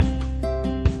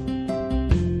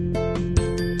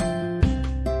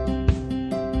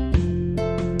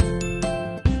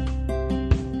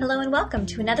welcome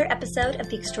to another episode of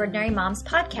the Extraordinary Moms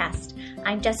Podcast.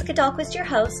 I'm Jessica Dahlquist, your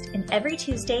host, and every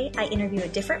Tuesday I interview a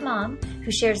different mom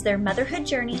who shares their motherhood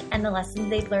journey and the lessons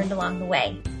they've learned along the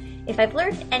way. If I've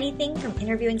learned anything from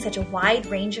interviewing such a wide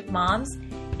range of moms,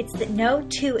 it's that no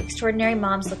two extraordinary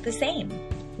moms look the same.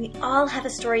 We all have a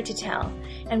story to tell,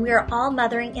 and we are all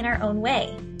mothering in our own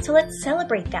way. So let's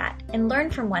celebrate that and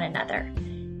learn from one another.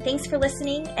 Thanks for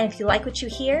listening, and if you like what you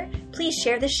hear, please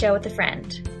share this show with a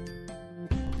friend.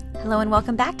 Hello and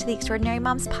welcome back to the Extraordinary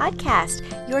Moms Podcast.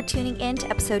 You're tuning in to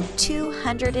episode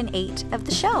 208 of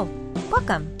the show.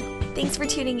 Welcome. Thanks for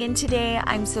tuning in today.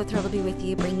 I'm so thrilled to be with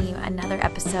you, bringing you another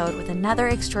episode with another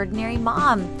extraordinary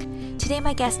mom. Today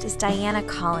my guest is Diana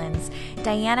Collins.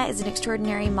 Diana is an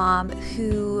extraordinary mom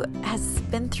who has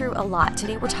been through a lot.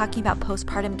 Today we're talking about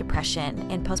postpartum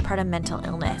depression and postpartum mental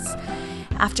illness.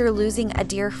 After losing a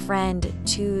dear friend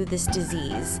to this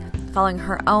disease, following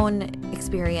her own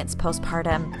experience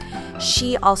postpartum,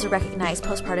 she also recognized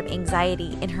postpartum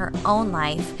anxiety in her own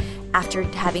life after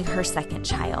having her second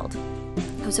child.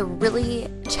 It was a really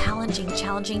challenging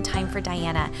time for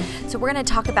Diana. So we're going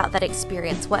to talk about that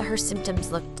experience, what her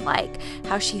symptoms looked like,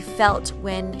 how she felt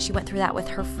when she went through that with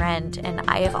her friend. And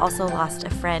I have also lost a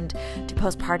friend to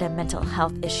postpartum mental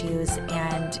health issues,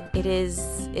 and it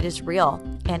is real.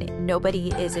 And nobody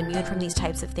is immune from these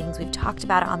types of things. We've talked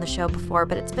about it on the show before,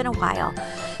 but it's been a while.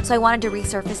 So I wanted to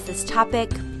resurface this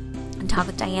topic and talk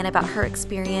with Diana about her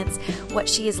experience, what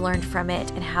she has learned from it,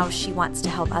 and how she wants to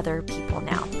help other people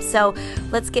now. So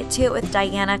let's get to it with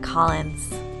Diana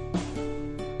Collins.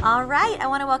 All right, I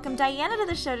want to welcome Diana to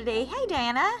the show today. Hey,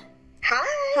 Diana.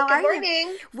 Hi, good morning.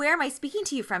 You? Where am I speaking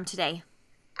to you from today?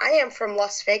 I am from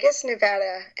Las Vegas,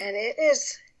 Nevada, and it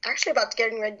is actually about to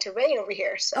getting ready to rain over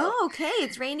here. So. Oh, okay.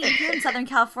 It's raining here in Southern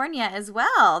California as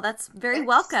well. That's very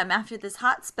welcome after this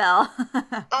hot spell.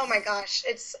 Oh my gosh.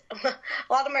 It's a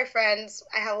lot of my friends.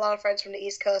 I have a lot of friends from the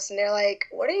East Coast, and they're like,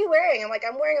 "What are you wearing?" I'm like,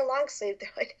 "I'm wearing a long sleeve." They're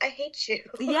like, "I hate you."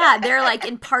 Yeah, they're like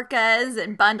in parkas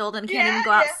and bundled and can't even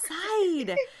go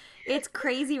outside. It's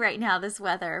crazy right now, this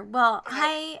weather. Well,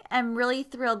 I am really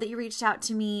thrilled that you reached out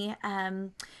to me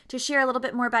to share a little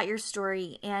bit more about your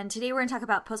story. And today we're going to talk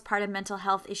about postpartum mental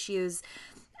health issues,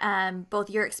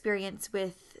 both your experience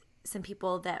with some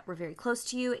people that were very close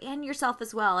to you and yourself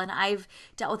as well. And I've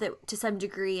dealt with it to some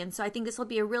degree. And so I think this will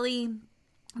be a really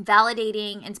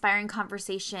validating, inspiring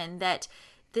conversation that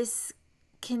this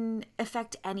can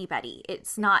affect anybody.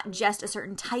 It's not just a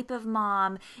certain type of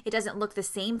mom. It doesn't look the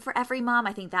same for every mom.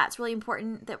 I think that's really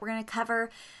important that we're going to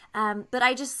cover. But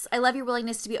I love your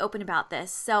willingness to be open about this.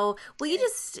 So will you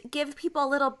just give people a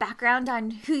little background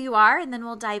on who you are, and then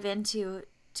we'll dive into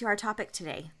our topic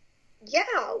today? Yeah,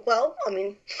 well,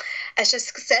 as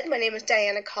Jessica said, my name is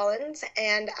Diana Collins,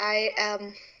 and I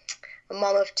am a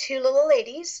mom of two little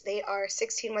ladies. They are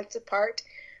 16 months apart.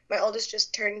 My oldest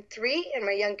just turned 3, and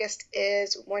my youngest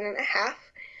is 1.5.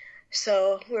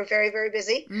 So we're very, very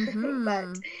busy. Mm-hmm. But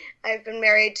I've been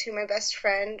married to my best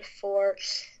friend for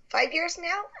 5 years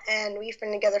now, and we've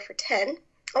been together for 10.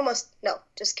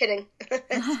 Just kidding.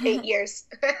 It's 8 years.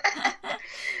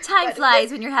 Time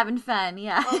flies when you're having fun,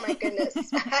 yeah. Oh my goodness.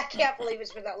 I can't believe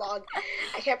it's been that long.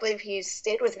 I can't believe he's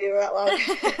stayed with me for that long.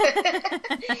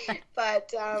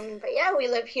 But yeah, we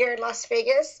live here in Las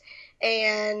Vegas,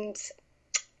 and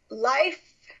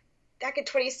life back in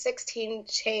 2016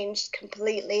 changed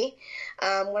completely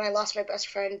when I lost my best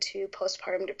friend to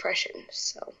postpartum depression.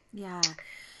 So yeah.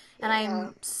 And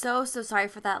I'm so sorry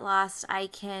for that loss. I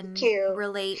can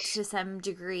relate to some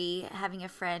degree, having a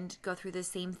friend go through the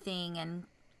same thing. And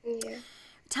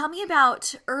tell me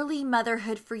about early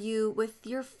motherhood for you with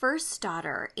your first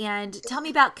daughter, and tell me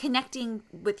about connecting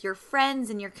with your friends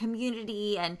and your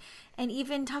community, and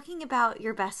even talking about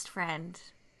your best friend.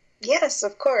 Yes,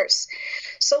 of course.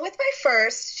 So with my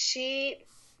first, she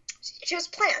was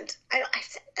planned.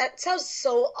 That sounds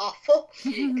so awful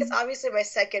because obviously my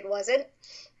second wasn't.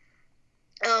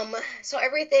 So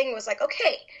everything was like,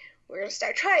 okay, we're going to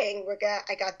start trying.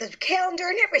 I got the calendar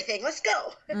and everything. Let's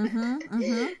go.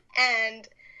 And,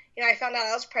 I found out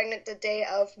I was pregnant the day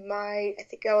of my, I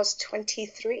think I was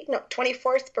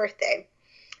 24th birthday.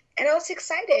 And I was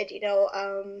excited,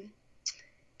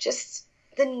 just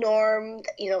the norm,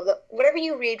 whatever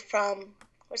you read from,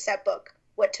 what's that book?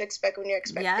 What to Expect When You're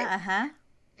Expecting. Yeah,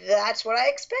 That's what I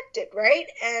expected, right?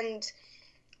 And,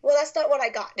 well, that's not what I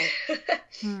got.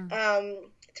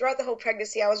 Throughout the whole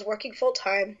pregnancy, I was working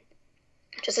full-time,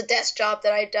 just a desk job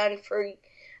that I'd done for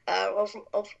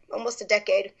almost a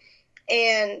decade.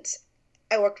 And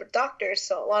I worked with doctors,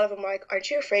 so a lot of them were like, "Aren't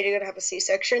you afraid you're going to have a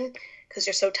C-section because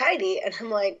you're so tiny?" And I'm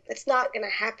like, it's not going to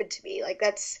happen to me. Like,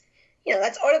 that's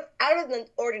out of the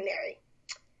ordinary.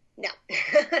 No.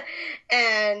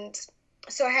 And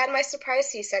so I had my surprise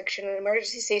C-section, an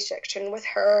emergency C-section with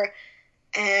her.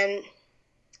 And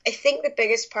I think the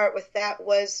biggest part with that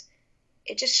was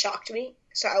it just shocked me.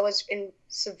 So I was in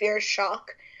severe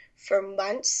shock for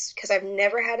months because I've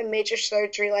never had a major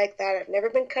surgery like that. I've never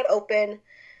been cut open,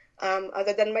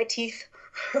 other than my teeth.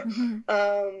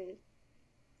 Mm-hmm.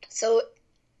 So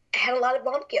I had a lot of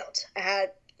mom guilt. I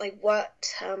had I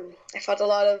felt a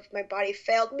lot of my body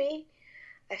failed me.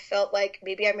 I felt like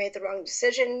maybe I made the wrong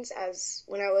decisions as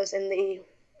when I was in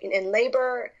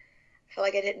labor. I felt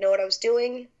like I didn't know what I was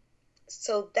doing.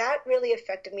 So that really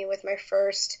affected me with my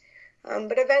first.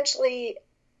 But eventually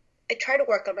I try to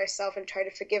work on myself and try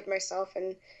to forgive myself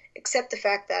and accept the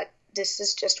fact that this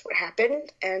is just what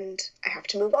happened and I have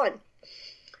to move on.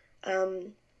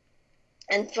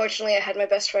 And fortunately, I had my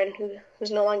best friend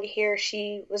who's no longer here.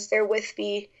 She was there with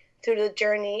me through the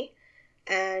journey.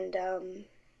 And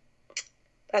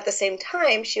at the same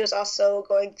time, she was also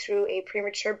going through a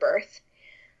premature birth.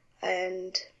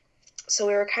 And so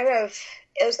we were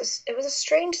it was a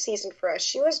strange season for us.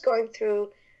 She was going through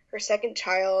her second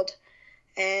child,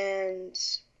 and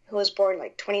who was born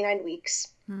like 29 weeks.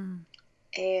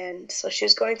 And so she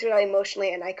was going through that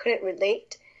emotionally, and I couldn't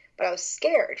relate, but I was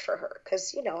scared for her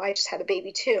because, I just had a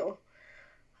baby too.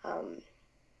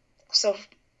 So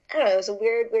I don't know, it was a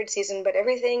weird season, but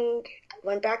everything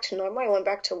went back to normal. I went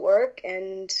back to work,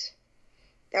 and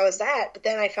that was that. But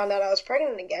then I found out I was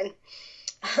pregnant again.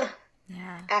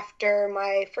 Yeah. After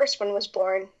my first one was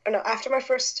born, after my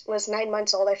first was 9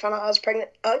 months old, I found out I was pregnant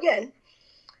again,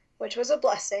 which was a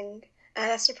blessing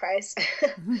and a surprise.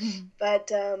 But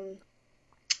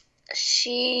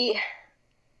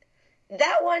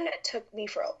that one took me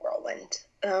for a whirlwind,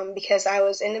 because I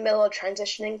was in the middle of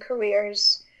transitioning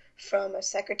careers from a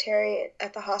secretary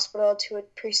at the hospital to a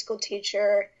preschool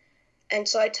teacher. And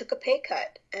so I took a pay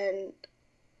cut, and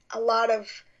a lot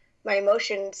of my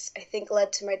emotions, I think,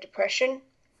 led to my depression.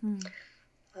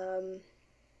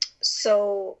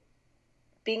 So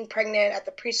being pregnant at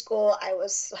the preschool, I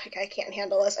was like, I can't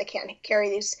handle this. I can't carry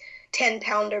these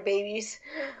 10-pounder babies,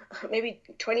 maybe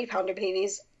 20-pounder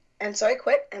babies. And so I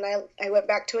quit, and I went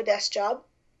back to a desk job.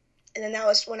 And then that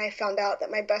was when I found out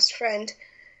that my best friend,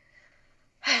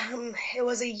 it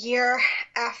was a year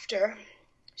after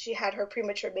she had her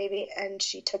premature baby, and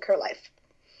she took her life.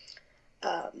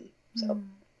 So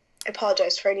I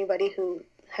apologize for anybody who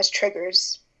has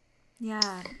triggers.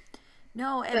 Yeah.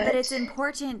 No, but it's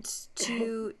important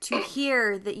to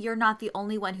hear that you're not the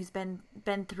only one who's been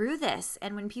through this.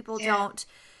 And when people don't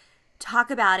talk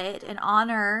about it and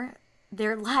honor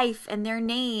their life and their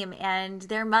name and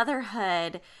their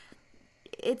motherhood,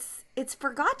 it's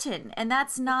forgotten, and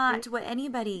that's not what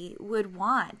anybody would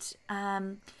want.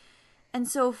 And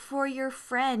so for your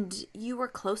friend, you were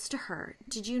close to her.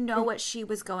 Did you know what she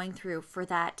was going through for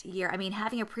that year? I mean,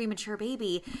 having a premature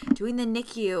baby, doing the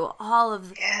NICU, all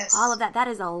of that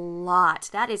is a lot.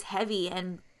 That is heavy.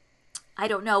 And I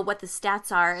don't know what the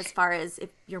stats are as far as if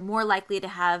you're more likely to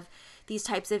have these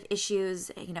types of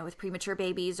issues, with premature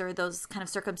babies or those kind of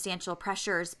circumstantial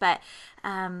pressures. But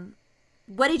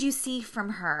what did you see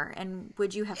from her? And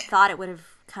would you have thought it would have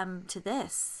come to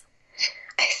this?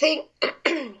 I think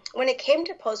when it came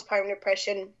to postpartum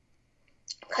depression,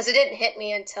 because it didn't hit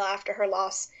me until after her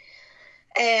loss,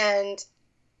 and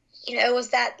it was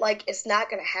that, like, it's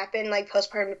not going to happen, like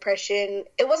postpartum depression.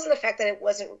 It wasn't the fact that it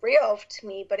wasn't real to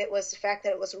me, but it was the fact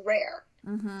that it was rare.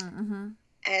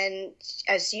 And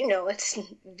as you know, it's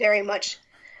very much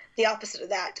the opposite of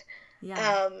that.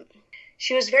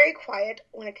 She was very quiet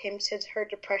when it came to her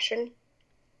depression,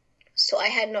 so I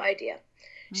had no idea.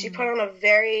 She put on a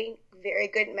very, very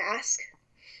good mask,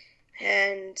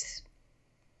 and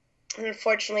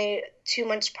unfortunately, 2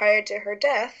 months prior to her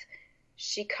death,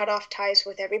 she cut off ties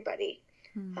with everybody.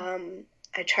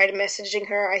 I tried messaging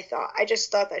her. I just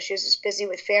thought that she was just busy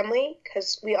with family,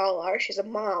 because we all are. She's a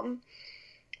mom.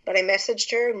 But I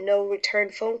messaged her, no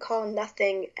return phone call,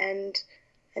 nothing, and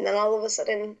then all of a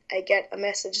sudden, I get a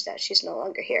message that she's no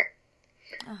longer here.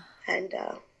 And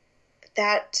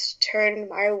that turned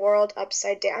my world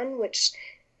upside down, which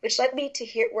led me to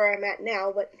here where I'm at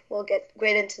now, but we'll get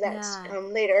into that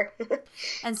later.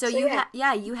 And so you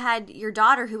had your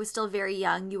daughter who was still very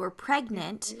young. You were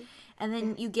pregnant, and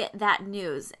then you get that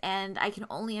news. And I can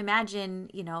only imagine,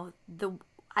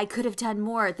 I could have done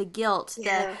more, the guilt,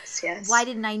 yes. Why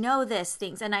didn't I know this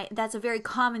things? And that's a very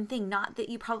common thing, not that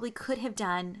you probably could have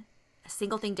done a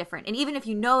single thing different. And even if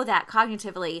you know that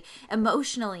cognitively,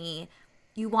 emotionally,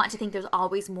 you want to think there's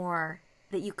always more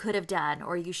that you could have done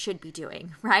or you should be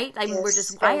doing, right? I mean, we're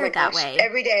just wired that way.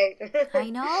 Every day. I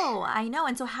know.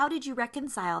 And so how did you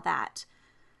reconcile that?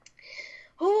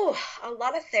 Ooh, a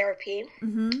lot of therapy.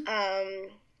 Mm-hmm.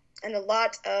 And a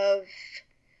lot of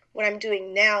what I'm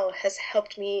doing now has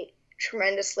helped me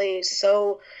tremendously.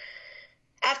 So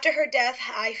after her death,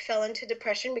 I fell into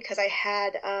depression because I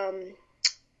had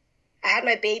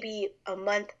my baby a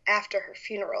month after her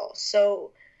funeral.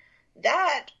 So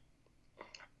that,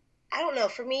 I don't know,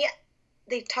 for me,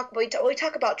 we talk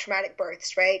about traumatic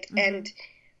births, right? Mm-hmm. And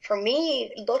for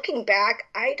me, looking back,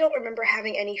 I don't remember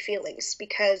having any feelings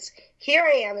because here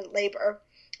I am in labor,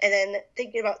 and then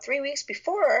thinking about 3 weeks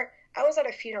before, I was at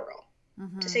a funeral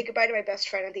to say goodbye to my best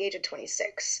friend at the age of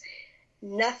 26.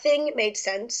 Nothing made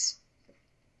sense.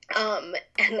 And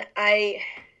I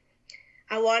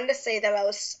wanted to say that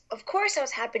of course I was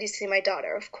happy to see my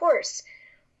daughter, of course.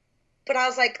 But I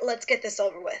was like, let's get this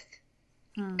over with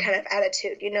kind of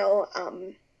attitude,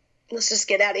 let's just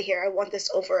get out of here. I want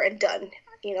this over and done.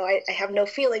 I have no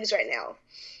feelings right now.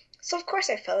 So of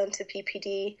course I fell into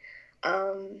PPD.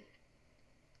 And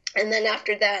then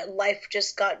after that, life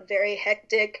just got very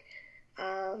hectic.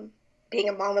 Being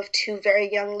a mom of 2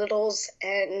 very young littles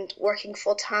and working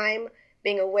full time,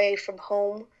 being away from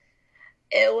home,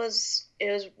 it was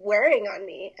wearing on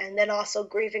me, and then also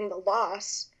grieving the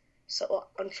loss. So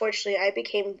unfortunately, I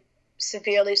became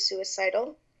severely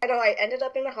suicidal. I ended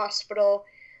up in the hospital,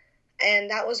 and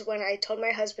that was when I told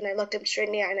my husband, I looked him straight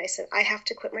in the eye, and I said, I have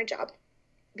to quit my job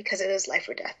because it is life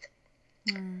or death.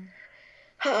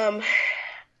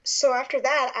 So after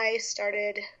that, I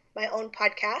started my own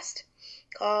podcast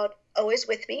called Always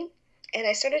With Me, and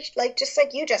I started, just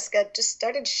like you, Jessica, just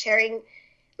started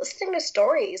listening to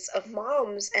stories of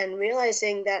moms and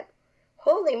realizing that,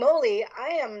 holy moly,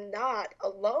 I am not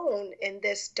alone in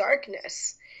this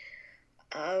darkness.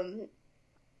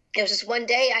 It was just one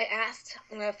day I asked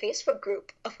on a Facebook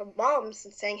group of moms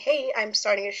and saying, hey, I'm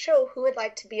starting a show. Who would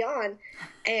like to be on?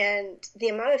 And the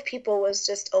amount of people was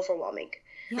just overwhelming.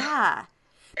 Yeah,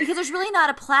 because there's really not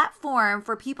a platform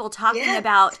for people talking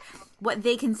about what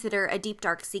they consider a deep,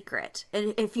 dark secret.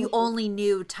 If you only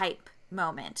knew type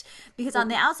moment, because on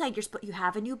the outside you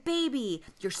have a new baby,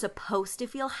 you're supposed to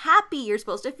feel happy, you're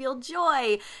supposed to feel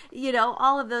joy,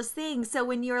 all of those things. So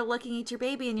when you're looking at your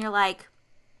baby and you're like,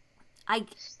 I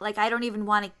don't even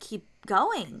want to keep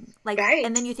going, right.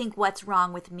 And then you think, what's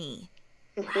wrong with me?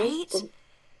 Right?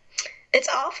 It's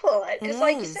awful because,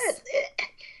 like you said,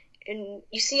 and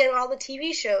you see in all the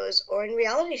TV shows or in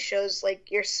reality shows,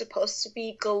 you're supposed to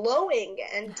be glowing,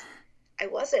 and I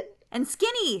wasn't. And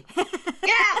skinny.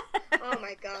 Yeah. Oh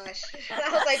my gosh. I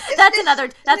was like,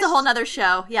 that's a whole nother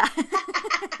show. Yeah.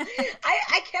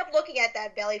 I kept looking at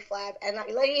that belly flap, and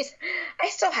ladies, I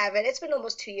still have it. It's been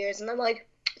almost 2 years, and I'm like,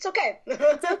 it's okay.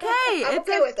 It's okay. I'm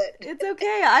okay with it. It's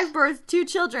okay. I've birthed 2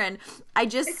 children. I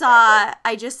just saw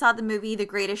the movie The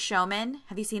Greatest Showman.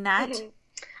 Have you seen that? Mm-hmm.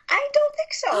 I don't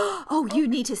think so. Oh, you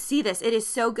need to see this. It is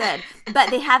so good. But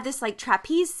they have this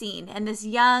trapeze scene, and this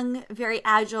young, very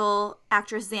agile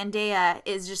actress Zendaya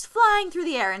is just flying through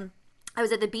the air. And I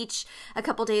was at the beach a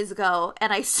couple days ago,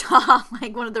 and I saw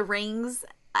one of the rings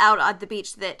out at the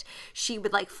beach that she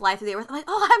would fly through the air with. I'm like,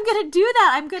 oh, I'm gonna do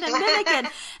that. I'm gonna mimic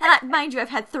it. And mind you, I've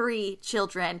had 3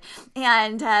 children,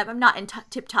 and I'm not in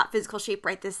tip-top physical shape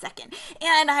right this second.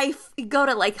 And I go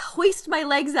to hoist my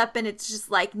legs up, and it's just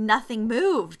nothing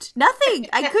moved. Nothing.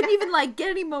 I couldn't even get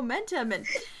any momentum. And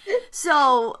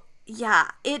so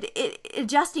yeah, it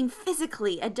adjusting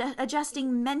physically,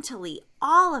 adjusting mentally,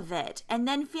 all of it, and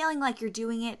then feeling like you're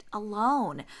doing it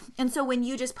alone. And so when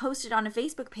you just posted on a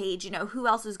Facebook page, who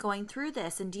else is going through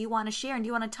this, and do you want to share, and do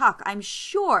you want to talk? I'm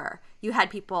sure you had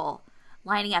people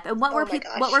lining up. And what were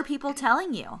people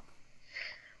telling you?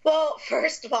 Well,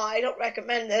 first of all, I don't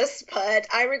recommend this, but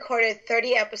I recorded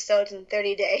 30 episodes in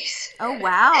 30 days. Oh,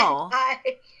 wow.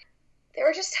 And they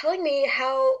were just telling me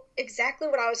exactly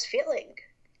what I was feeling.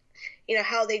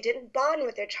 How they didn't bond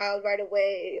with their child right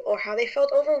away, or how they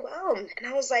felt overwhelmed. And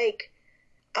I was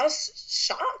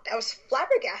shocked. I was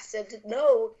flabbergasted to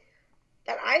know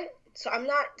that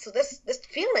this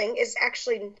feeling is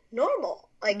actually normal.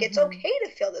 It's okay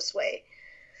to feel this way.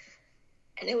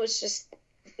 And it was just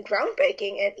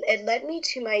groundbreaking. It led me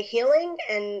to my healing.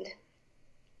 And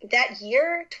that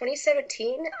year,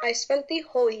 2017, I spent the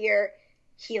whole year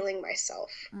healing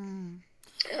myself.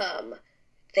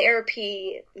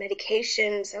 Therapy,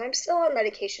 medications, and I'm still on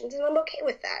medications, and I'm okay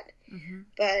with that.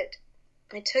 But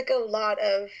I took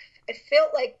I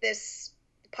felt like this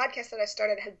podcast that I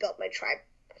started had built my tribe.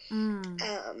 And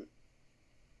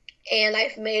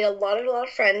I've made a lot of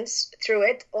friends through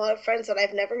it, a lot of friends that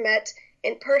I've never met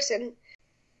in person.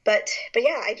 But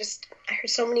yeah, I heard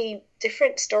so many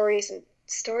different stories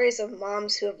of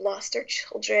moms who have lost their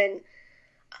children,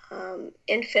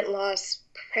 infant loss,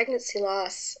 pregnancy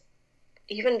loss,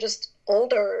 even just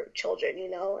older children,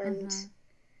 and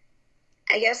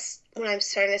I guess what I'm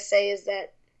starting to say is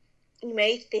that you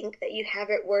may think that you have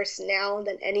it worse now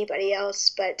than anybody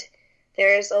else, but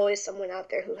there is always someone out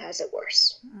there who has it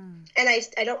worse. And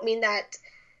I don't mean that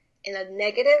in a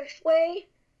negative way.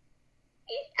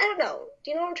 I don't know.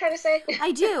 Do you know what I'm trying to say?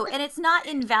 I do. And it's not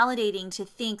invalidating to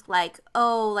think like,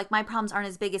 oh, like my problems aren't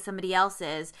as big as somebody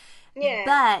else's. Yeah.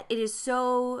 But it is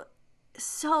so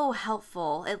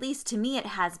helpful, at least to me it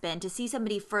has been, to see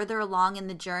somebody further along in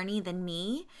the journey than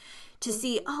me, to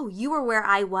see, oh, you were where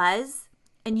I was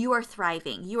and you are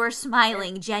thriving. You are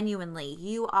smiling genuinely.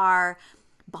 You are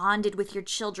bonded with your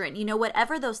children.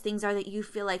 Whatever those things are that you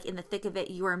feel like in the thick of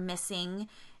it you are missing,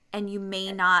 and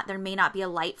there may not be a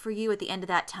light for you at the end of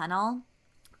that tunnel,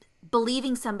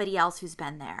 believing somebody else who's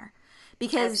been there.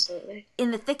 Because Absolutely.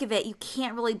 In the thick of it, you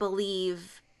can't really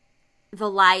believe the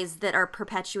lies that are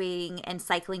perpetuating and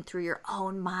cycling through your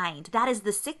own mind. That is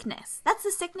the sickness. That's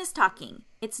the sickness talking.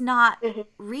 It's not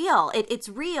real. It's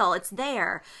real. It's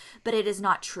there, but it is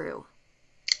not true.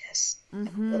 Yes.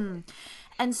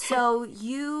 And so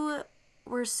you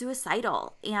were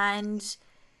suicidal, and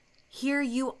here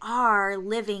you are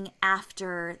living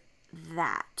after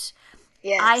that.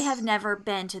 Yes. I have never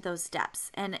been to those steps,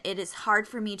 and it is hard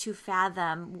for me to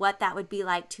fathom what that would be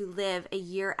like to live a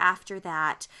year after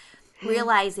that,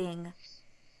 realizing,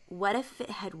 what if it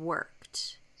had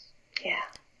worked? Yeah.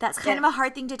 That's kind of a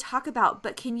hard thing to talk about,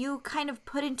 but can you kind of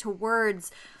put into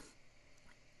words,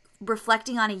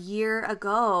 reflecting on a year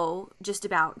ago, just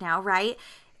about now, right?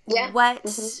 Yeah. What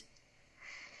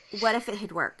if it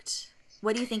had worked?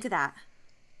 What do you think of that?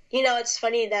 It's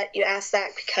funny that you asked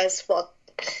that because, well,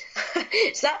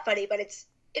 it's not funny, but it's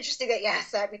interesting that you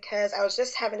asked that because I was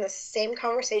just having the same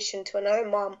conversation to another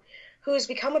mom who's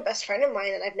become a best friend of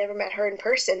mine, and I've never met her in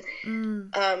person.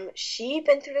 She'd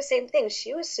been through the same thing.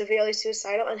 She was severely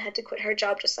suicidal and had to quit her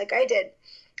job just like I did.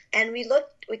 And we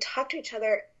talked to each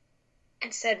other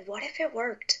and said, what if it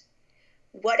worked?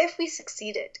 What if we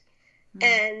succeeded?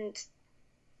 And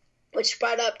which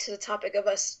brought up to the topic of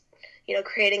us,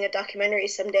 creating a documentary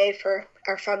someday for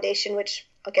our foundation, which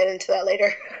I'll get into that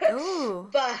later. Ooh.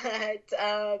 But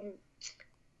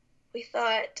we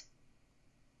thought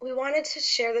we wanted to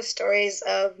share the stories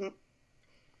of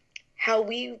how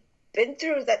we've been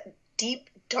through that deep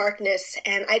darkness,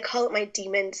 and I call it my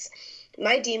demons.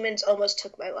 My demons almost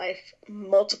took my life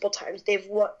multiple times. They've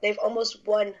almost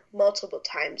won multiple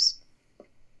times.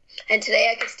 And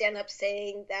today I can stand up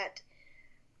saying that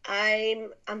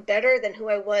I'm better than who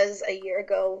I was a year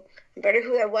ago. I'm better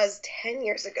who I was 10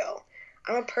 years ago.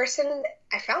 I'm a person,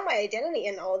 I found my identity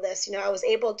in all of this. I was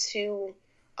able to,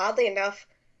 oddly enough,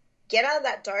 get out of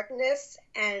that darkness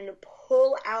and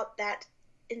pull out that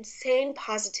insane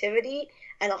positivity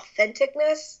and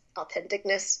authenticness.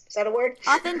 Authenticness, is that a word?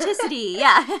 Authenticity,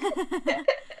 yeah.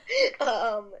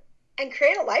 And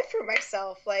create a life for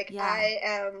myself.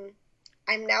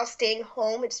 I'm now staying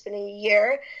home. It's been a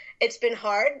year. It's been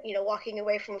hard, walking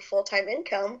away from a full-time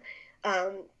income.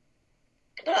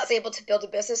 But I was able to build a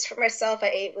business for myself.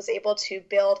 I was able to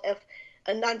build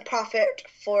a nonprofit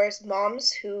for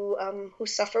moms who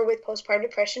suffer with postpartum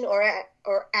depression or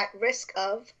at risk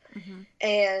of.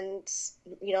 And,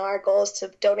 our goal is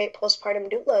to donate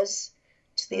postpartum doulas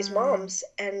to these moms.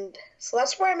 And so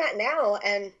that's where I'm at now.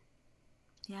 And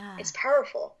it's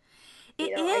powerful.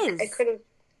 It is. I could have,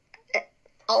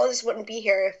 all of this wouldn't be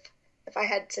here if I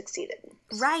had succeeded.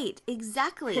 Right,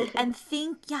 exactly. And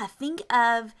think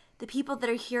of the people that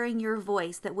are hearing your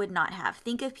voice that would not have.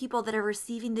 Think of people that are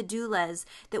receiving the doulas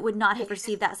that would not have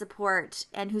received that support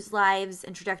and whose lives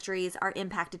and trajectories are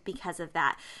impacted because of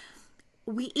that.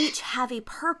 We each have a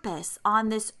purpose on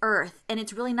this earth, and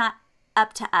it's really not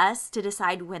up to us to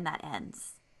decide when that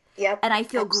ends. Yep. And I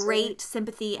feel absolutely. great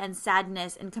sympathy and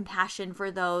sadness and compassion for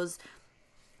those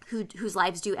whose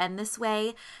lives do end this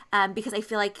way, because I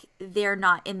feel like they're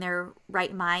not in their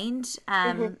right mind,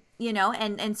 and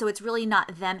so it's really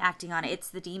not them acting on it; it's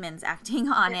the demons acting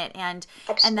on it, and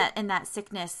that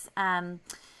sickness.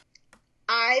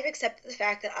 I've accepted the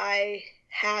fact that I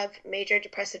have major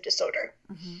depressive disorder,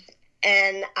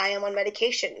 and I am on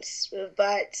medications,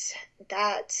 but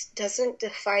that doesn't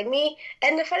define me.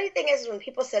 And the funny thing is, when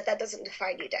people said that doesn't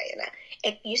define you, Diana,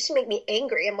 it used to make me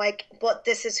angry. I'm like, well,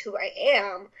 this is who I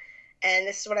am, and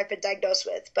this is what I've been diagnosed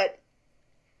with. But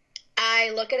I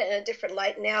look at it in a different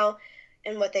light now,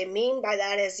 and what they mean by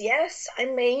that is, yes, I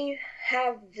may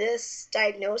have this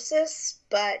diagnosis,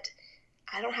 but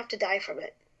I don't have to die from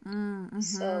it.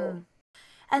 So,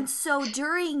 And so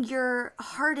during your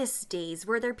hardest days,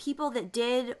 were there people that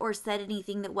did or said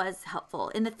anything that was helpful?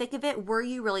 In the thick of it, were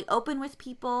you really open with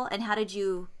people? And how did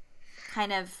you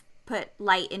kind of put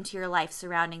light into your life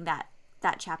surrounding that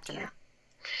chapter? Yeah.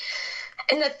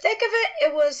 In the thick of it,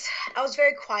 I was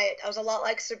very quiet. I was a lot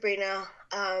like Sabrina.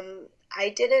 I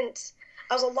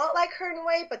was a lot like her in a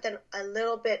way, but then a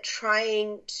little bit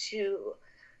trying to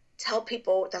tell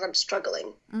people that I'm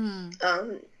struggling.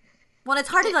 Well, it's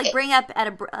hard to like bring up at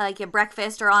a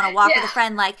breakfast or on a walk with a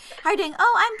friend, like, how are you doing?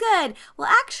 Oh, I'm good. Well,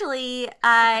 actually,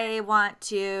 I want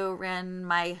to run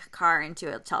my car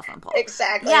into a telephone pole.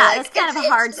 Exactly. Yeah, like, that's kind of a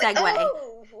hard segue. Like,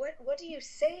 oh, what do you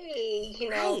say?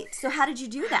 You know. Right. So how did you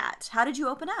do that? How did you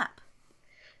open up?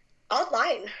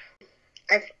 Online.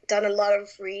 I've done a lot of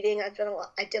reading. I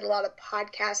did a lot of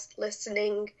podcast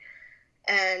listening,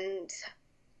 and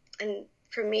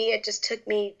for me, it just took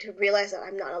me to realize that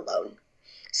I'm not alone.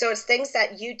 So it's things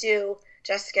that you do,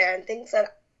 Jessica, and things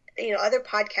that, other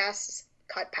podcasts,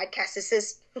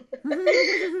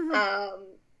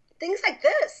 things like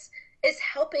this is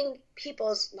helping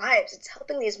people's lives. It's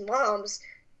helping these moms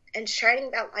and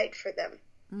shining that light for them.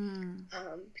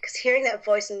 Because hearing that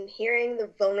voice and hearing the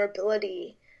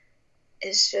vulnerability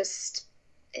is just,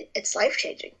 it's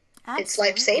life-changing. Absolutely. It's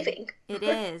life-saving. It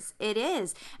is. It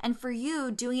is. And for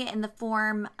you, doing it in the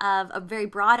form of a very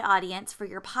broad audience for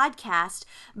your podcast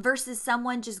versus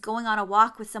someone just going on a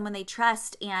walk with someone they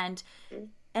trust and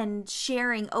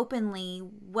sharing openly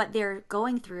what they're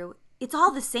going through, it's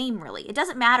all the same, really. It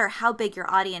doesn't matter how big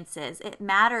your audience is. It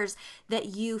matters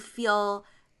that you feel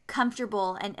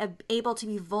comfortable and able to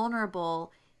be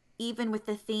vulnerable even with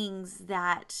the things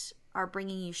that are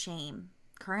bringing you shame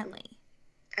currently.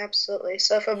 Absolutely.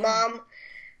 So if a mom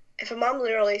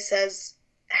literally says,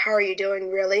 "How are you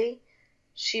doing, really?"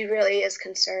 she really is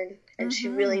concerned, and she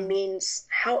really means,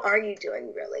 "How are you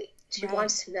doing, really?" She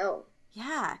wants to know.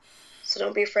 Yeah. So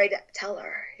don't be afraid to tell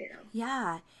her,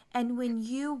 Yeah. And when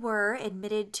you were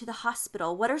admitted to the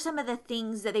hospital, what are some of the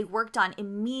things that they worked on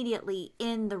immediately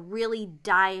in the really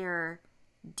dire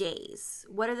days?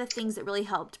 What are the things that really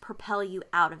helped propel you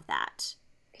out of that?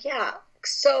 Yeah.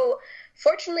 So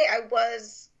fortunately, I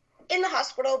was in the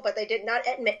hospital, but they did not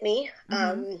admit me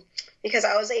because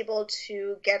I was able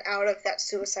to get out of that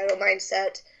suicidal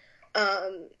mindset.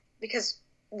 Because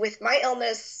with my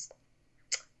illness,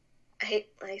 I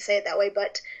say it that way,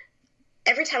 but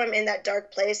every time I'm in that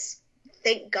dark place,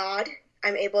 thank God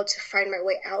I'm able to find my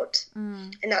way out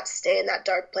and not stay in that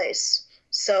dark place.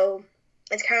 So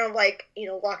it's kind of like,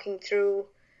 walking through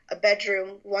a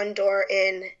bedroom, one door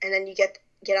in, and then you get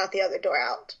out the other door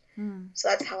out. So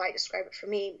that's how I describe it for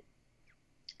me.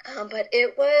 But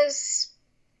it was,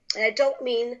 and I don't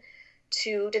mean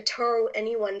to deter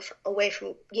anyone away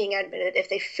from getting admitted if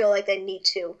they feel like they need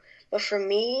to, but for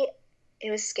me, it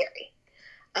was scary.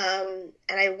 And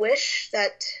I wish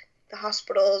that the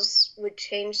hospitals would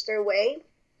change their way,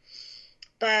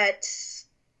 but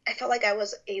I felt like I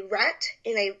was a rat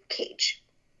in a cage.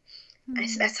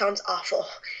 That sounds awful,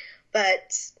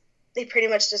 but they pretty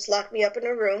much just locked me up in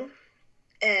a room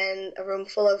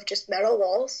full of just metal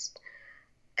walls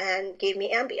and gave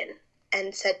me Ambien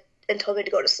and told me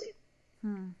to go to sleep.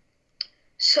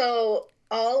 So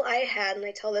all I had, and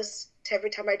I tell this to every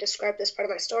time I describe this part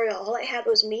of my story, all I had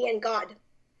was me and God.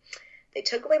 They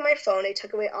took away my phone, they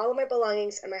took away all of my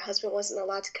belongings, and my husband wasn't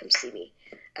allowed to come see me,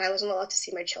 and I wasn't allowed to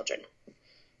see my children.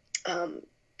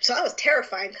 So that was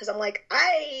terrifying because I'm like,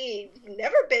 I've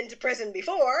never been to prison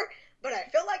before, but I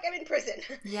feel like I'm in prison.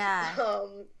 Yeah.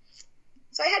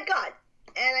 So I had God,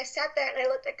 and I sat there and I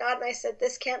looked at God and I said,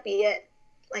 this can't be it.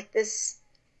 Like this,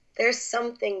 there's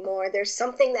something more. There's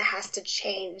something that has to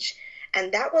change.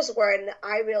 And that was when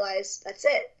I realized, that's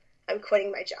it. I'm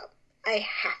quitting my job. I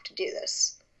have to do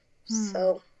this.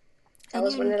 So that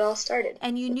was when it all started.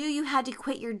 And you knew you had to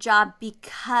quit your job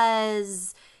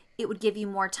because it would give you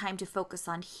more time to focus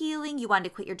on healing. You wanted to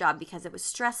quit your job because it was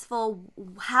stressful.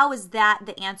 How is that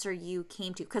the answer you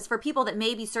came to? Because for people that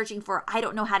may be searching for, I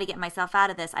don't know how to get myself out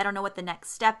of this, I don't know what the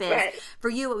next step is. Right. For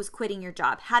you, it was quitting your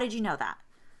job. How did you know that?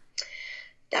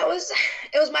 It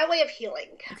was my way of healing.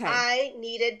 Okay. I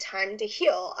needed time to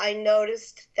heal. I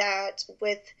noticed that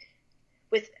with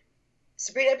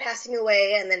Sabrina passing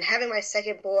away and then having my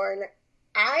second born,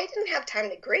 I didn't have time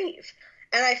to grieve.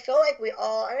 And I feel like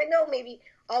I know maybe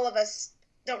all of us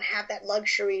don't have that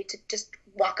luxury to just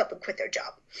walk up and quit their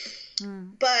job.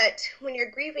 But when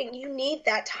you're grieving, you need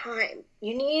that time.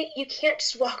 You can't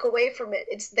just walk away from it.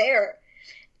 It's there.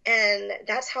 And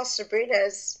that's how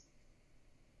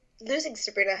losing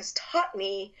Sabrina has taught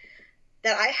me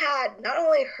that I had not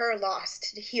only her loss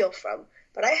to heal from,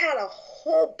 but I had a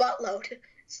whole buttload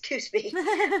excuse me,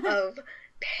 of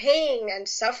pain and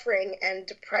suffering and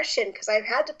depression, because I've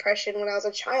had depression when I was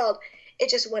a child. It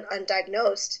just went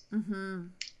undiagnosed. Mm-hmm.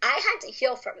 I had to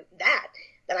heal from that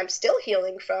I'm still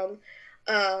healing from.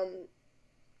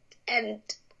 And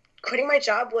quitting my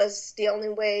job was the only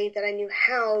way that I knew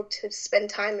how to spend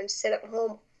time and sit at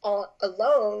home all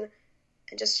alone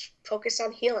and just focus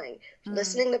on healing,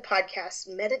 listening to podcasts,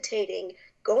 meditating,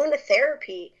 going to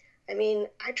therapy. I mean,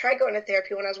 I tried going to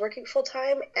therapy when I was working full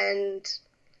time, and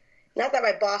not that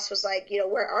my boss was like,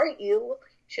 where are you?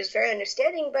 She was very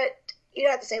understanding, but,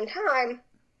 at the same time,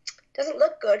 it doesn't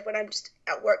look good when I'm just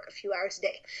at work a few hours a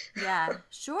day. Yeah,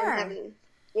 sure. And having,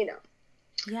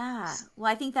 Yeah.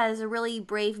 Well, I think that is a really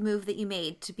brave move that you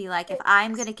made to be like, if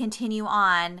I'm going to continue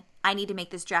on, I need to make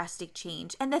this drastic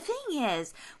change. And the thing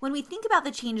is, when we think about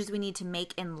the changes we need to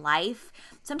make in life,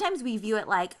 sometimes we view it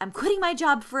like, I'm quitting my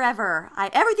job forever.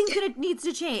 Everything's needs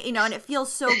to change, and it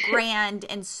feels so grand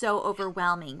and so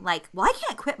overwhelming. Like, well, I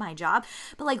can't quit my job.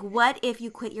 But like, what if you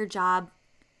quit your job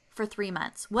for 3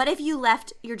 months? What if you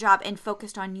left your job and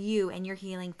focused on you and your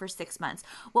healing for 6 months?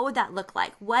 What would that look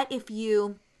like? What if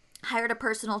you hired a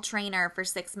personal trainer for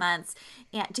 6 months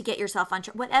and to get yourself on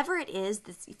track? Whatever it is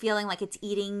that's feeling like it's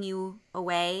eating you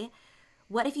away,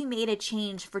 what if you made a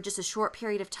change for just a short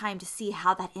period of time to see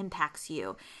how that impacts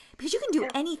you? Because you can do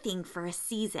anything for a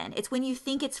season. It's when you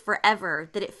think it's forever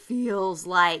that it feels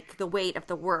like the weight of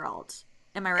the world.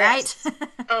 Am I right? Yes.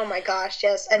 Oh my gosh,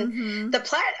 yes. And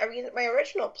my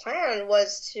original plan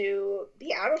was to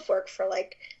be out of work for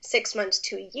like 6 months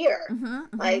to a year.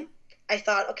 Like, I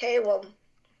thought, okay, well,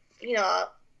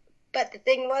 but the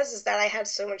thing is that I had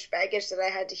so much baggage that I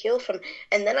had to heal from.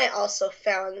 And then I also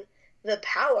found the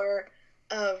power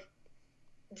of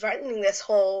running this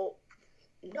whole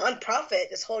nonprofit,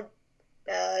 this whole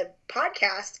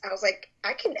podcast. I was like,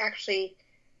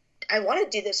 I want to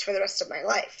do this for the rest of my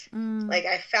life. Like,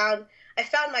 I found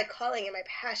my calling and my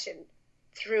passion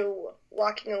through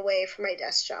walking away from my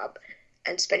desk job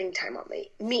and spending time on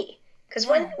me. Because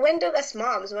when do us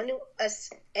moms, when do us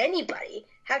anybody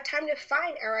have time to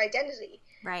find our identity?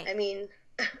 Right. I mean,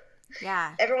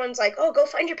 yeah. Everyone's like, oh, go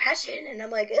find your passion. And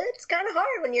I'm like, it's kind of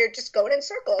hard when you're just going in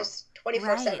circles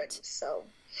 24/7. Right. So.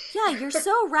 Yeah, you're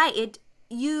so right.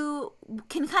 You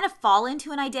can kind of fall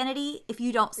into an identity if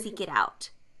you don't seek it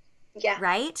out. Yeah.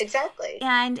 Right? Exactly.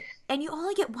 And you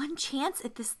only get one chance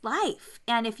at this life.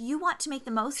 And if you want to make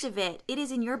the most of it, it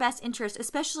is in your best interest,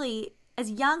 especially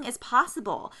as young as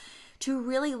possible, to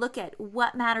really look at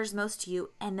what matters most to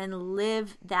you and then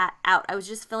live that out. I was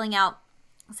just filling out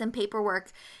some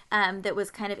paperwork that was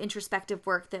kind of introspective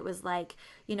work that was like,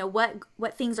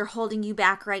 what things are holding you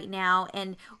back right now,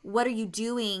 and what are you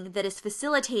doing that is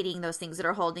facilitating those things that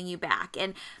are holding you back?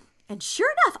 And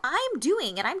sure enough,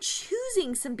 I'm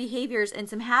choosing some behaviors and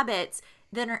some habits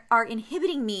that are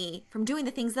inhibiting me from doing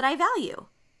the things that I value.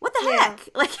 What the heck?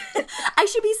 Like, I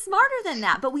should be smarter than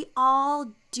that. But we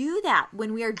all do that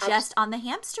when we are just on the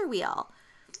hamster wheel.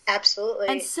 Absolutely.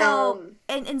 And so,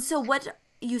 and so what,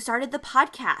 you started the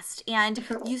podcast and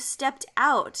you stepped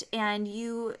out and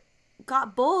you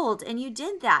got bold and you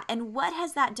did that. And what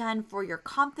has that done for your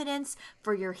confidence,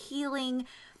 for your healing,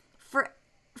 for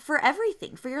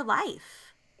everything, for your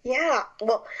life? Yeah.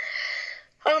 Well,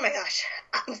 oh my gosh.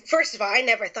 First of all, I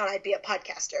never thought I'd be a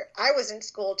podcaster. I was in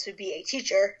school to be a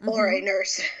teacher or a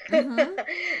nurse.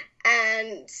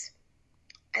 And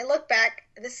I look back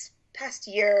this past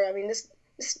year, I mean, this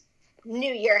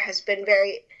new year has been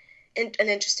an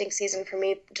interesting season for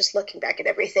me, just looking back at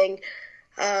everything.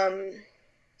 I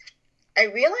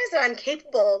realized that I'm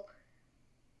capable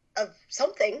of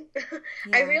something. Yeah.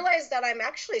 I realized that I'm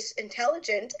actually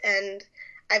intelligent, and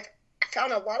I've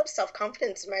found a lot of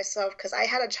self-confidence in myself, because I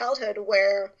had a childhood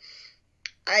where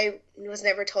I was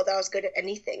never told that I was good at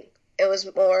anything. It was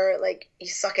more like, you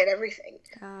suck at everything.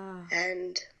 Oh.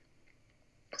 And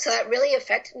so that really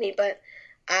affected me, but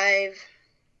my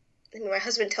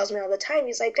husband tells me all the time,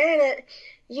 he's like, Diana,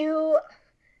 you're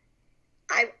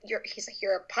a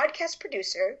podcast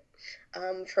producer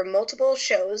for multiple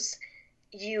shows.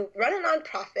 You run a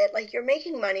nonprofit, like, you're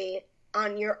making money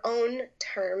on your own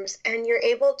terms, and you're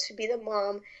able to be the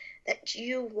mom that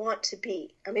you want to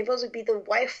be. I'm able to be the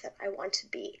wife that I want to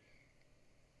be.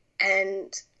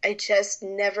 And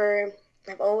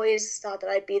I've always thought that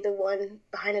I'd be the one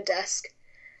behind a desk,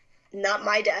 not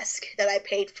my desk that I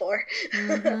paid for,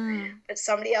 but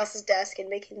somebody else's desk, and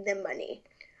making them money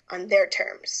on their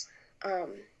terms.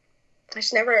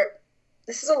 This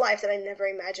is a life that I never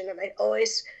imagined, and I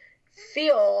always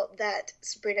feel that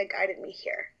Sabrina guided me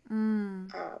here.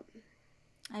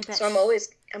 I bet. So I'm always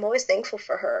I'm always thankful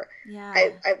for her. Yeah.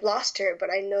 I've lost her, but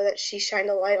I know that she shined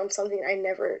a light on something I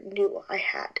never knew I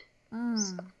had.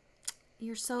 So.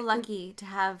 You're so lucky to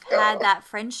have had that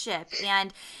friendship,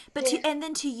 and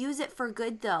then to use it for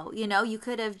good, though. You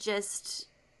could have just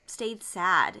stayed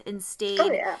sad and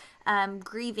stayed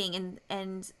grieving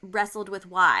and wrestled with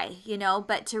why,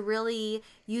 but to really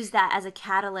use that as a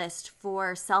catalyst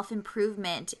for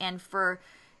self-improvement and for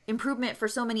improvement for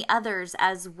so many others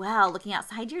as well, looking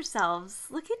outside yourselves.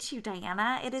 Look at you,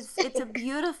 Diana. It's a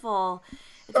beautiful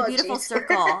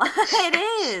circle.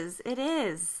 It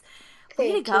is.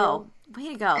 Way to go.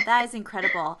 That is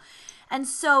incredible. And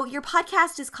so your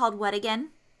podcast is called what again?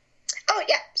 Oh,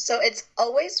 yeah. So it's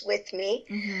Always With Me.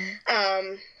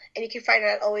 And you can find it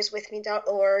at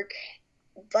alwayswithme.org.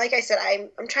 Like I said, I'm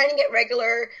trying to get on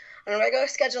a regular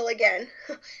schedule again.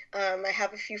 I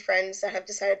have a few friends that have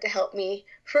decided to help me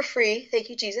for free. Thank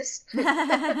you, Jesus.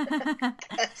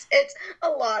 It's a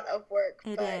lot of work.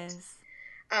 It is.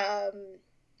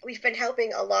 We've been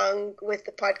helping along with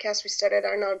the podcast. We started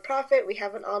our nonprofit. We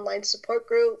have an online support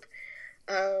group.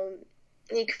 You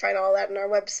can find all that on our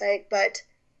website. But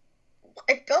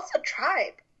I built a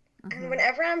tribe. And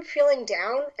whenever I'm feeling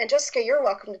down, and Jessica, you're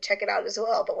welcome to check it out as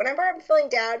well. But whenever I'm feeling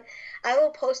down, I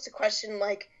will post a question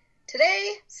like,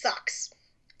 today sucks.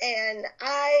 And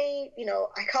I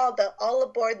call it the all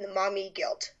aboard the mommy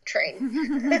guilt train.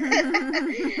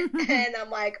 And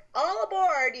I'm like, all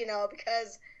aboard,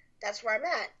 because that's where I'm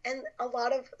at. And a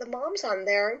lot of the moms on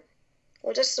there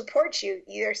will just support you,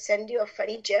 either send you a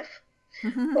funny GIF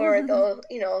or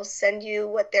they'll, send you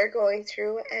what they're going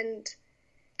through. And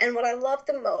what I love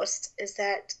the most is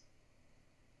that,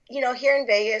 here in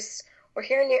Vegas or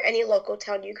here near any local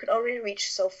town, you could already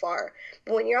reach so far.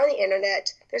 But when you're on the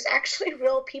internet, there's actually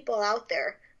real people out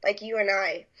there like you and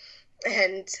I.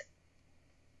 And,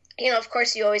 of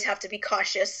course, you always have to be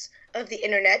cautious of the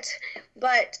internet,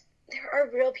 but there are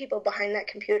real people behind that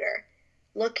computer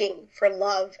looking for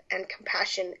love and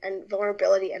compassion and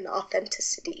vulnerability and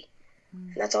authenticity.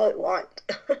 And that's all I want.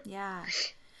 Yeah.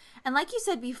 And like you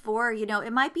said before,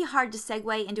 it might be hard to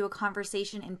segue into a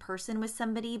conversation in person with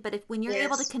somebody, but when you're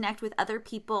able to connect with other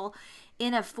people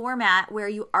in a format where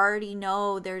you already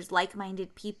know there's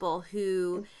like-minded people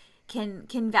who can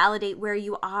validate where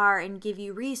you are and give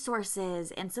you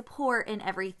resources and support and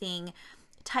everything,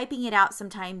 typing it out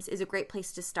sometimes is a great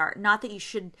place to start. Not that you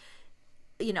should,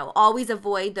 always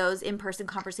avoid those in-person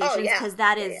conversations, because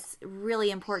that is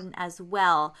really important as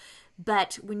well.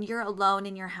 But when you're alone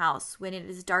in your house, when it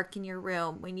is dark in your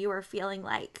room, when you are feeling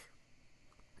like,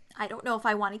 I don't know if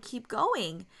I want to keep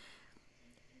going,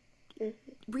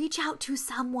 reach out to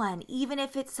someone, even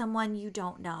if it's someone you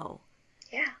don't know.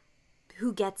 Yeah.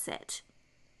 Who gets it,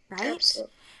 right?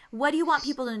 Absolutely. What do you want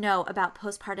people to know about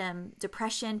postpartum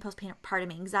depression,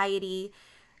 postpartum anxiety,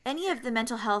 any of the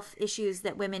mental health issues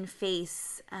that women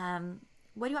face?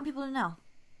 What do you want people to know?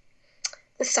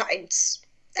 The signs.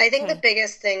 I think the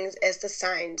biggest thing is the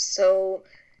signs. So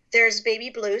there's baby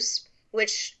blues,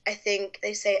 which I think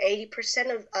they say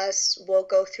 80% of us will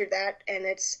go through that. And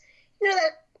it's,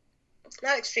 that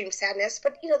not extreme sadness,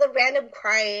 but, the random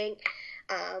crying.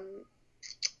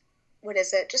 What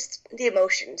is it? Just the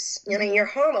emotions. I mean, your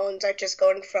hormones are just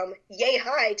going from yay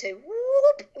high to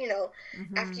whoop,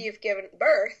 after you've given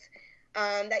birth.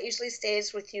 That usually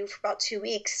stays with you for about 2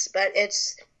 weeks, but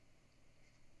it's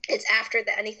after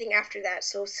that, anything after that.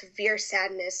 So severe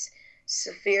sadness,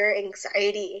 severe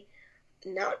anxiety,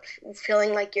 not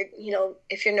feeling like you're,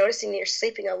 if you're noticing that you're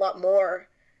sleeping a lot more,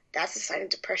 that's a sign of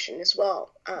depression as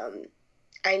well.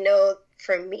 I know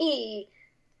for me,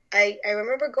 I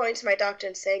remember going to my doctor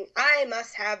and saying, I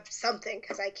must have something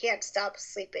because I can't stop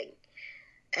sleeping.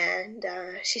 And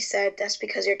she said, that's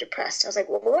because you're depressed. I was like,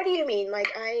 well, what do you mean? Like,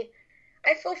 I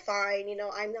feel fine,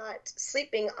 I'm not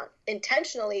sleeping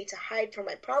intentionally to hide from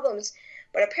my problems,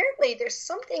 but apparently there's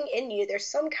something in you, there's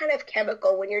some kind of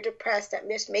chemical when you're depressed that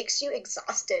just makes you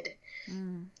exhausted.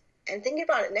 And thinking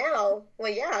about it now,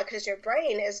 well, yeah, because your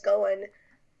brain is going,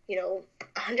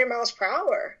 100 miles per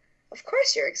hour. Of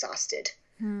course you're exhausted.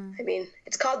 I mean,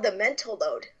 it's called the mental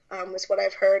load, is what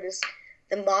I've heard, is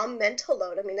the mom mental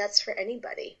load. I mean, that's for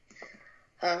anybody.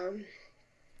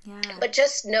 But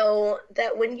just know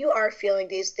that when you are feeling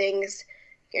these things,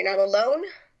 you're not alone,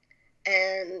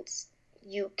 and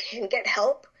you can get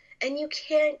help, and you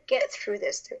can get through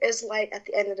this. There is light at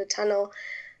the end of the tunnel,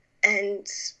 and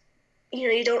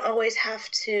you don't always have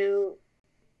to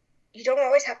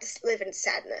live in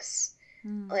sadness.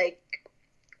 Like,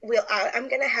 I'm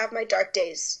going to have my dark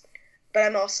days, but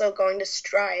I'm also going to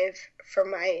strive for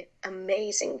my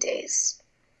amazing days.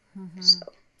 So.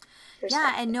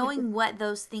 Yeah, and knowing what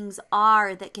those things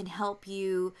are that can help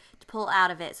you to pull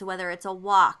out of it. So whether it's a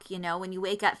walk, when you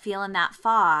wake up feeling that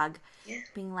fog,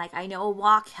 being like, I know a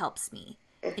walk helps me.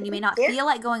 And you may not feel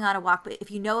like going on a walk, but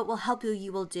if you know it will help you,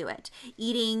 you will do it.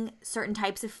 Eating certain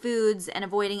types of foods and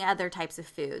avoiding other types of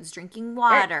foods, drinking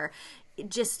water,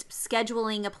 just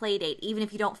scheduling a play date, even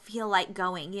if you don't feel like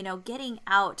going, getting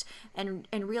out and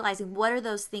realizing what are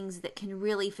those things that can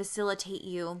really facilitate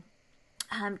you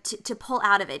to pull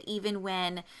out of it, even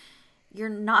when you're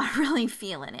not really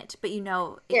feeling it, but it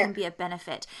can be a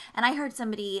benefit. And I heard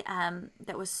somebody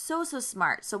that was so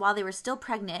smart. So while they were still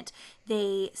pregnant,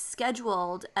 they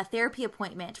scheduled a therapy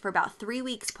appointment for about 3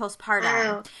 weeks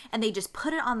postpartum, and they just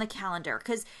put it on the calendar.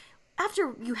 Because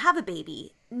after you have a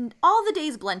baby, all the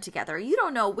days blend together. You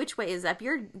don't know which way is up.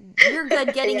 You're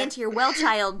good getting into your well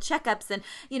child checkups, and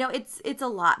it's a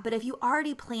lot. But if you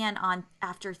already plan on,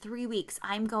 after 3 weeks,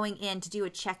 I'm going in to do a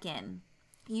check-in,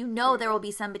 there will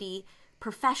be somebody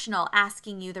professional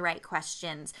asking you the right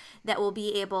questions that will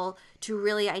be able to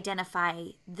really identify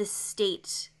the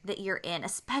state that you're in,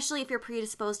 especially if you're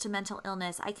predisposed to mental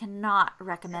illness. I cannot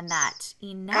recommend that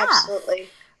enough. Absolutely.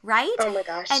 Right? Oh my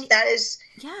gosh, and that is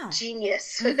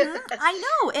genius. I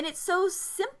know, and it's so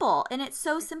simple,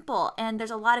 and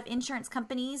there's a lot of insurance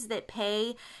companies that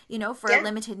pay, for a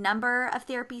limited number of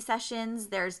therapy sessions.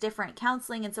 There's different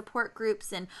counseling and support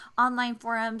groups and online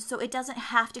forums, so it doesn't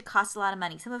have to cost a lot of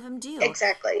money. Some of them do.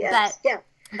 Exactly, yes.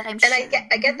 But I'm sure. And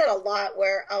I get that a lot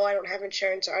where, I don't have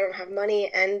insurance or I don't have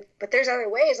money, but there's other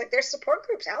ways. Like, there's support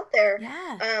groups out there.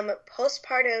 Yeah.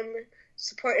 Postpartum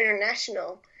Support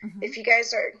International. If you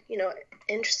guys are,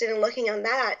 interested in looking on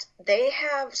that, they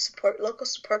have local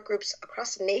support groups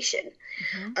across the nation.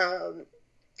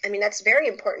 That's very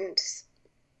important.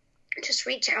 Just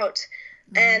reach out.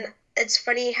 And it's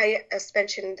funny how you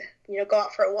mentioned, go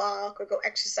out for a walk or go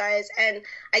exercise. And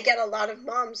I get a lot of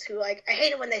moms who I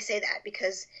hate it when they say that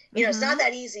because, it's not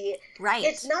that easy. Right.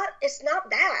 It's not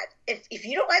bad. If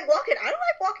you don't like walking, I don't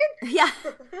like walking. Yeah.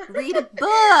 Read a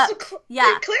book. So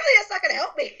yeah. Clearly that's not going to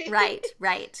help me.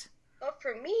 Right. Well,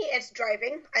 for me, it's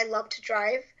driving. I love to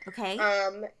drive. Okay.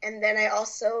 And then I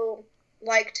also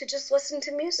like to just listen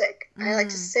to music. I like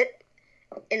to sit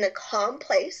in a calm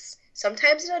place,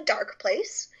 sometimes in a dark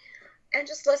place, and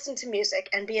just listen to music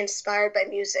and be inspired by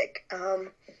music.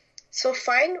 So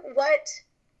find what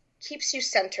keeps you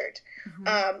centered.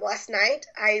 Last night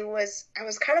I was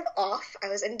kind of off. I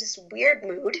was in this weird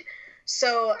mood.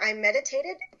 So I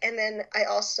meditated, and then I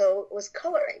also was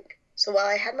coloring. So while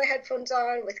I had my headphones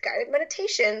on with guided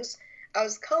meditations, I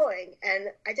was coloring,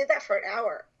 and I did that for an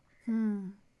hour.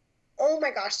 Oh my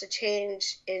gosh, the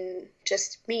change in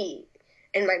just me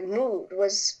and my mood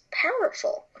was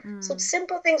powerful. So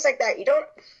simple things like that. You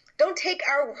don't take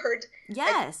our word.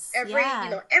 Yes. Every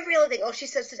other thing. Oh, she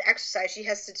says to exercise, she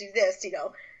has to do this.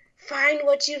 Find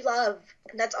what you love.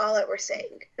 And that's all that we're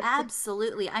saying.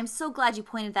 Absolutely. I'm so glad you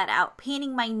pointed that out.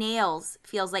 Painting my nails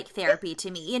feels like therapy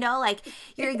to me.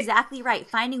 You're exactly right.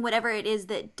 Finding whatever it is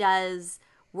that does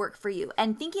work for you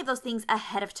and thinking of those things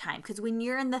ahead of time. Because when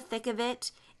you're in the thick of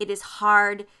it, it is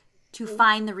hard to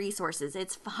find the resources.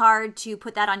 It's hard to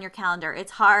put that on your calendar.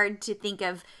 It's hard to think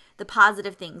of the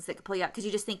positive things that could pull you up because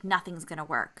you just think nothing's going to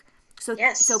work. So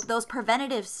those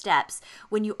preventative steps,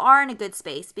 when you are in a good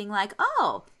space, being like,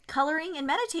 oh, coloring and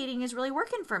meditating is really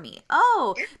working for me.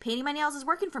 Oh, painting my nails is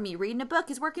working for me. Reading a book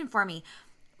is working for me.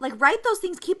 Write those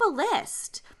things. Keep a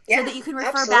list so that you can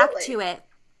refer back to it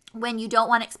when you don't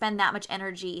want to expend that much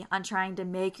energy on trying to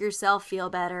make yourself feel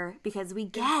better, because we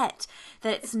get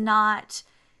that it's not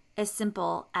as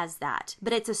simple as that,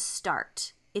 but it's a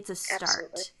start. It's a start.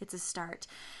 Absolutely. It's a start.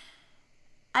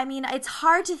 It's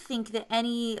hard to think that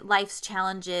any life's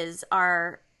challenges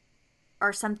are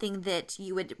something that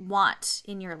you would want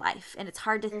in your life. And it's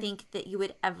hard to think that you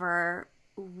would ever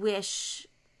wish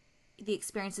the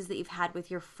experiences that you've had with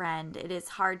your friend. It is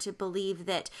hard to believe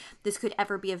that this could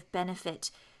ever be of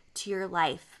benefit to your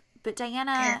life. But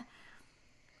Diana,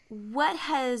 what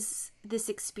has this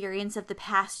experience of the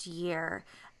past year,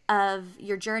 of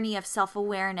your journey of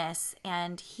self-awareness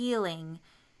and healing,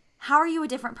 how are you a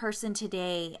different person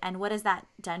today, and what has that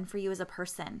done for you as a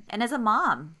person and as a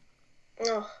mom?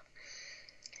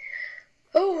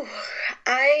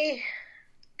 I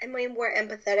am way more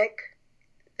empathetic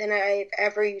than I've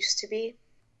ever used to be.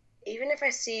 Even if I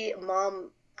see a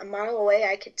mom a mile away,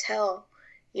 I could tell.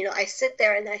 I sit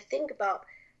there and I think about,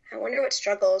 I wonder what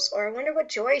struggles, or I wonder what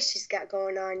joy she's got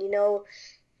going on,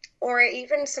 Or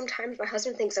even sometimes my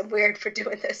husband thinks I'm weird for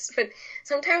doing this, but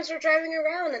sometimes we're driving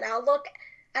around and I'll look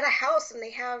at a house and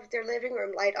they have their living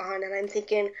room light on, and I'm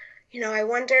thinking, I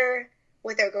wonder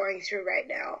what they're going through right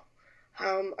now.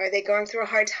 Are they going through a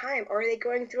hard time? Or are they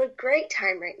going through a great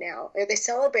time right now? Are they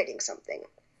celebrating something?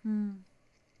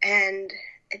 And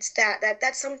it's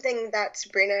that's something that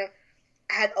Sabrina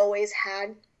had always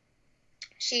had.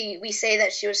 We say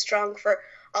that she was strong for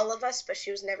all of us, but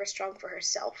she was never strong for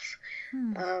herself.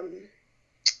 But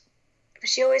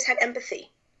she always had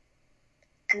empathy.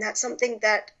 And that's something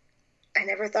that I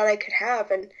never thought I could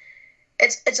have. And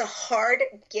it's a hard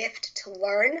gift to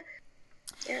learn.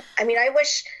 Yeah. I mean, I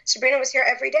wish Sabrina was here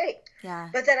every day. Yeah.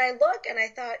 But then I look and I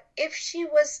thought, if she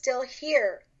was still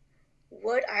here,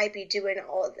 would I be doing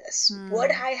all of this? Would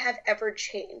I have ever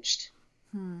changed?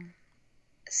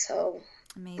 So,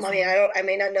 amazing. I mean, I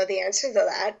may not know the answer to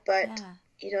that, but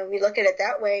we look at it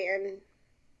that way,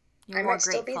 and I might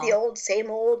still be the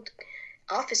same old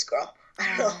office girl.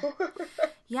 I don't know.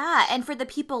 Yeah, and for the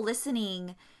people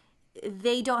listening,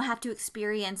 they don't have to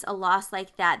experience a loss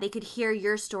like that. They could hear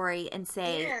your story and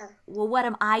say, well, what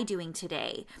am I doing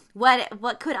today?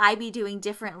 What could I be doing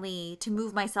differently to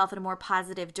move myself in a more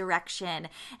positive direction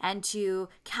and to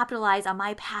capitalize on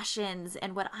my passions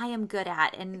and what I am good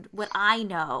at and what I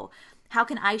know? How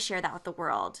can I share that with the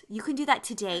world? You can do that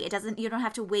today. You don't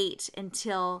have to wait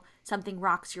until something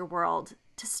rocks your world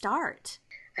to start.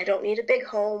 I don't need a big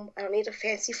home. I don't need a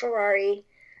fancy Ferrari.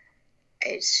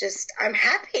 It's just, I'm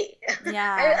happy.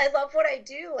 Yeah. I love what I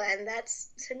do, and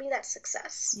to me, that's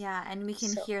success. Yeah, and we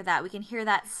can hear that. We can hear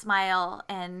that smile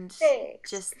and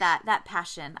just that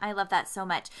passion. I love that so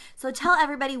much. So tell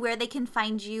everybody where they can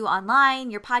find you online,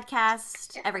 your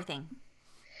podcast, everything.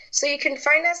 So you can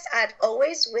find us at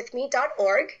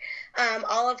alwayswithme.org.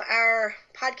 All of our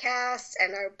podcasts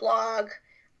and our blog,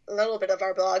 a little bit of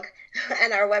our blog,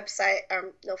 and our website,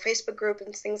 Facebook group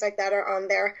and things like that are on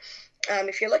there.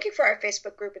 If you're looking for our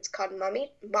Facebook group, it's called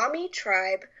Mommy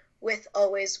Tribe with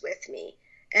Always With Me.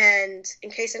 And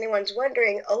in case anyone's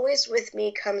wondering, Always With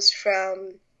Me comes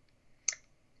from,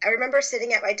 I remember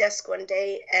sitting at my desk one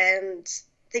day and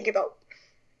thinking about,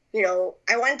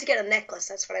 I wanted to get a necklace.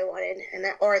 That's what I wanted,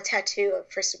 or a tattoo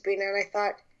for Sabrina. And I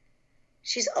thought,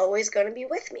 she's always going to be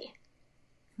with me.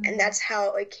 And that's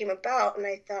how it came about. And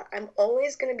I thought, I'm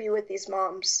always going to be with these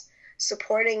moms,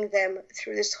 supporting them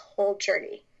through this whole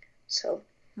journey. So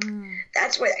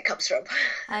that's where that comes from.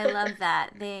 I love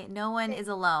that. No one is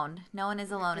alone. No one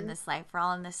is alone in this life. We're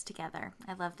all in this together.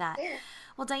 I love that. Yeah.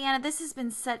 Well, Diana, this has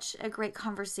been such a great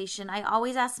conversation. I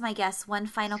always ask my guests one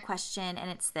final question, and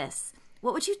it's this.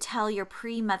 What would you tell your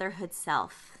pre-motherhood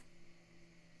self?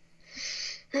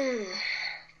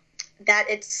 That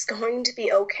it's going to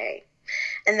be okay.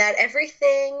 And that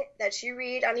everything that you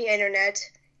read on the internet,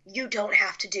 you don't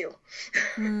have to do.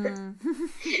 And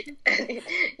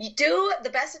you do the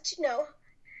best that you know.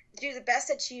 Do the best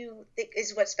that you think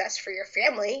is what's best for your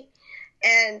family.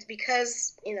 And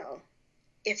because,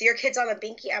 if your kid's on a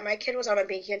binky, my kid was on a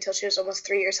binky until she was almost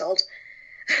 3 years old.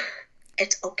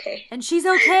 It's okay. And she's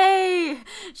okay.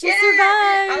 She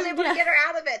survived. I was able to get her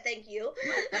out of it. Thank you.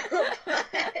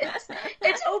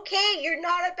 It's okay. You're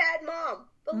not a bad mom.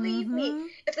 Believe me.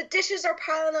 If the dishes are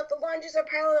piling up, the laundries are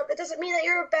piling up, it doesn't mean that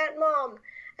you're a bad mom.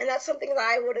 And that's something that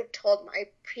I would have told my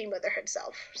pre-motherhood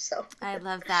self. So I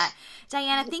love that.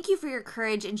 Diana, thank you for your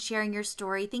courage and sharing your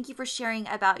story. Thank you for sharing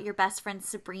about your best friend,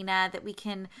 Sabrina, that we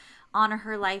can honor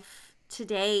her life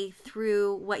today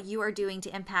through what you are doing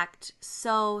to impact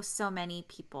so many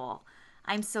people.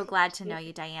 I'm so glad to know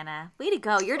you, Diana. Way to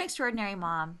go. You're an extraordinary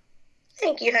mom.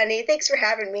 Thank you, honey. Thanks for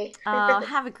having me. Oh,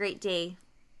 have a great day.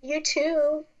 You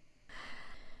too.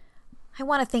 I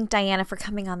want to thank Diana for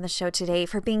coming on the show today,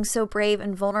 for being so brave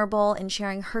and vulnerable and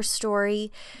sharing her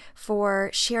story,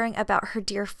 for sharing about her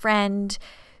dear friend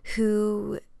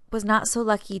who was not so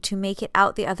lucky to make it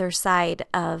out the other side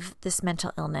of this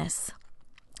mental illness.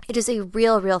 It is a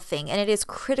real thing, and it is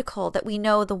critical that we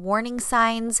know the warning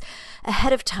signs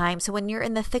ahead of time, so when you're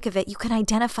in the thick of it, you can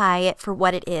identify it for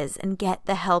what it is and get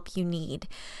the help you need.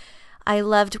 I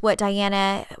loved what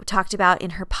Diana talked about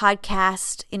in her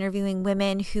podcast, interviewing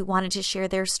women who wanted to share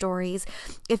their stories.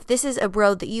 If this is a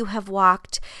road that you have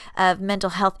walked of mental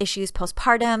health issues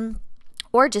postpartum,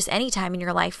 or just any time in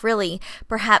your life, really,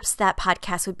 perhaps that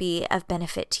podcast would be of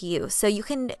benefit to you. So you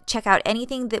can check out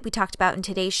anything that we talked about in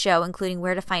today's show, including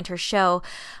where to find her show,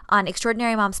 on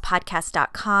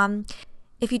extraordinarymomspodcast.com.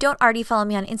 If you don't already follow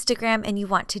me on Instagram and you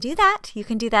want to do that, you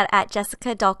can do that at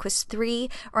Jessica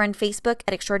Dahlquist3 or on Facebook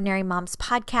at Extraordinary Moms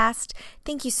Podcast.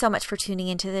 Thank you so much for tuning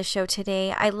into this show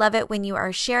today. I love it when you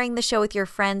are sharing the show with your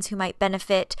friends who might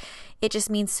benefit. It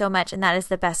just means so much, and that is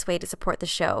the best way to support the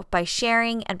show, by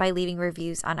sharing and by leaving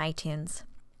reviews on iTunes.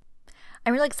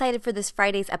 I'm really excited for this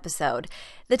Friday's episode.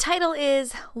 The title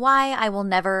is Why I Will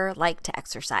Never Like to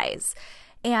Exercise.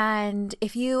 And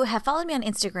if you have followed me on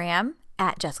Instagram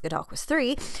at Jessica Dahlquist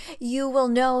 3, you will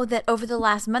know that over the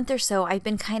last month or so, I've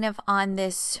been kind of on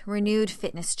this renewed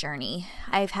fitness journey.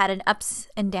 I've had an ups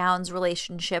and downs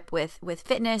relationship with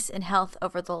fitness and health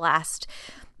over the last,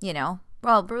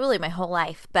 well, really my whole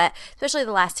life, but especially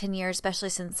the last 10 years, especially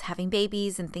since having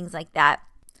babies and things like that.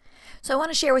 So I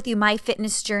want to share with you my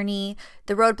fitness journey,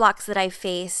 the roadblocks that I've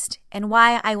faced, and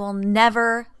why I will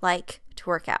never like to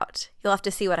work out. You'll have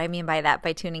to see what I mean by that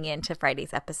by tuning in to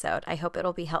Friday's episode. I hope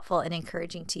it'll be helpful and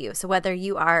encouraging to you. So whether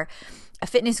you are a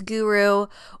fitness guru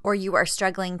or you are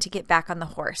struggling to get back on the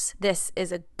horse, this is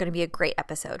going to be a great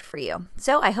episode for you.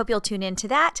 So I hope you'll tune in to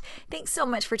that. Thanks so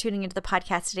much for tuning into the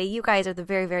podcast today. You guys are the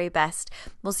very, very best.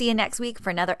 We'll see you next week for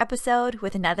another episode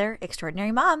with another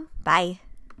extraordinary mom. Bye.